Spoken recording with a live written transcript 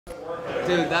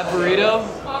Dude, that burrito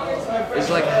is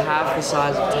like half the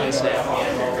size of Taisei.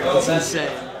 It's insane.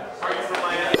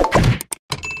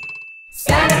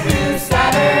 Santa Cruz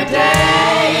Skateboards!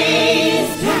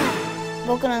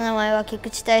 僕の名前は菊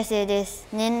池大成です。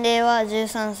年齢は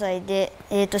13歳で、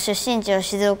出身地は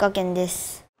静岡県で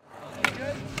す。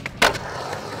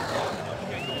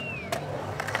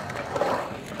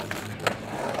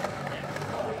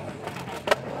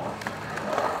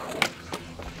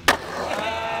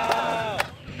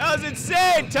That was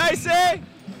insane, Taisei!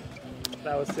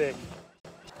 That was sick.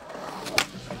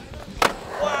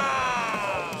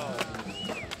 Wow!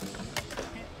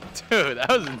 Dude, that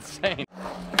was insane.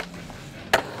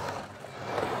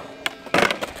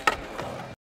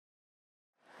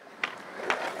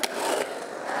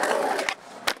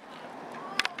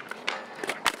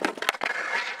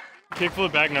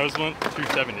 Kickflip back nose blunt,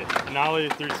 270. Nollie,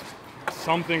 there's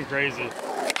something crazy.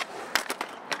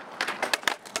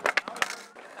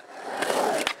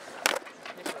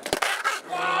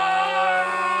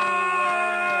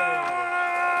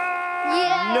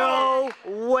 No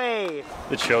way!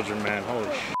 The children, man, holy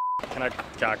shit. Can I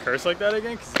curse like that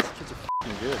again? Cause these kids are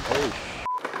f***ing good, holy shit.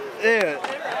 Yeah,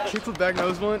 kickflip back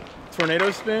nose blunt,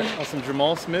 tornado spin on some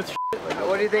Jamal Smith shit. Like,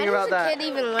 what do you think about that? How does a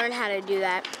kid even learn how to do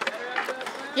that?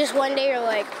 Just one day you're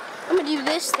like, I'm gonna do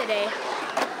this today.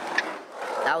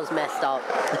 That was messed up.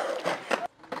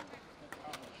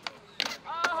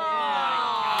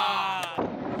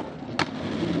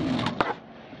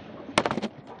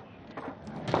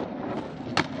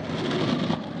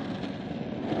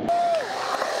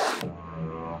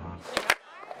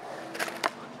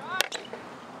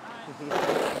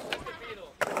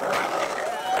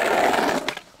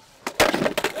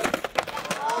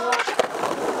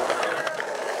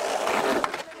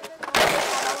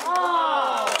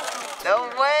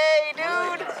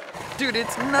 Dude,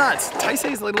 it's nuts.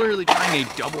 Taisei's literally trying a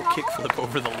double kickflip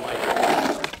over the light.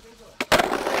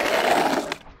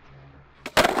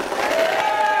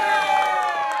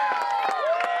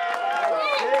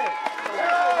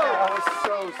 That was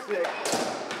so sick.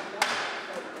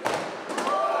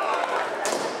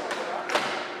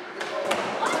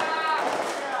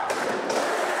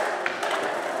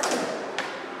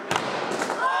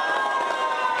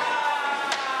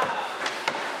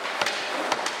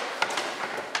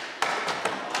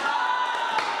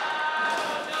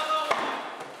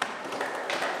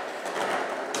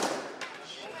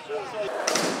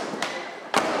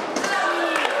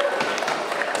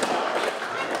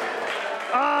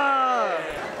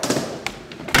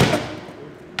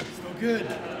 Good.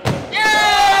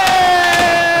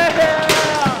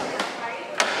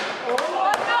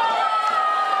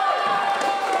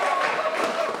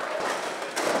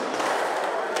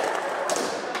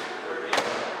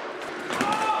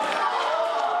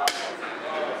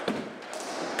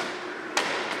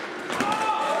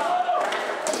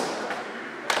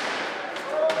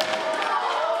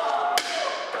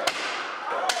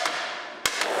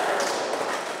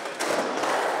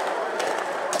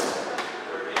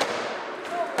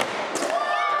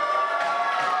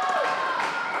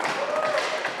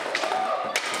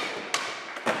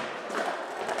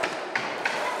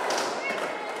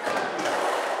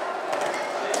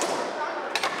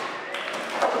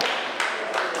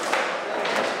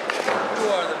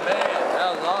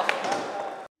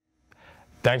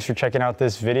 Thanks for checking out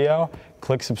this video.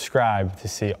 Click subscribe to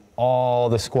see all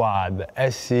the squad,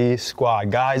 the SC squad,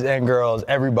 guys and girls,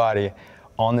 everybody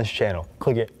on this channel.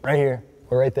 Click it right here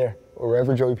or right there, or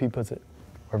wherever Joey P puts it,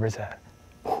 wherever it's at.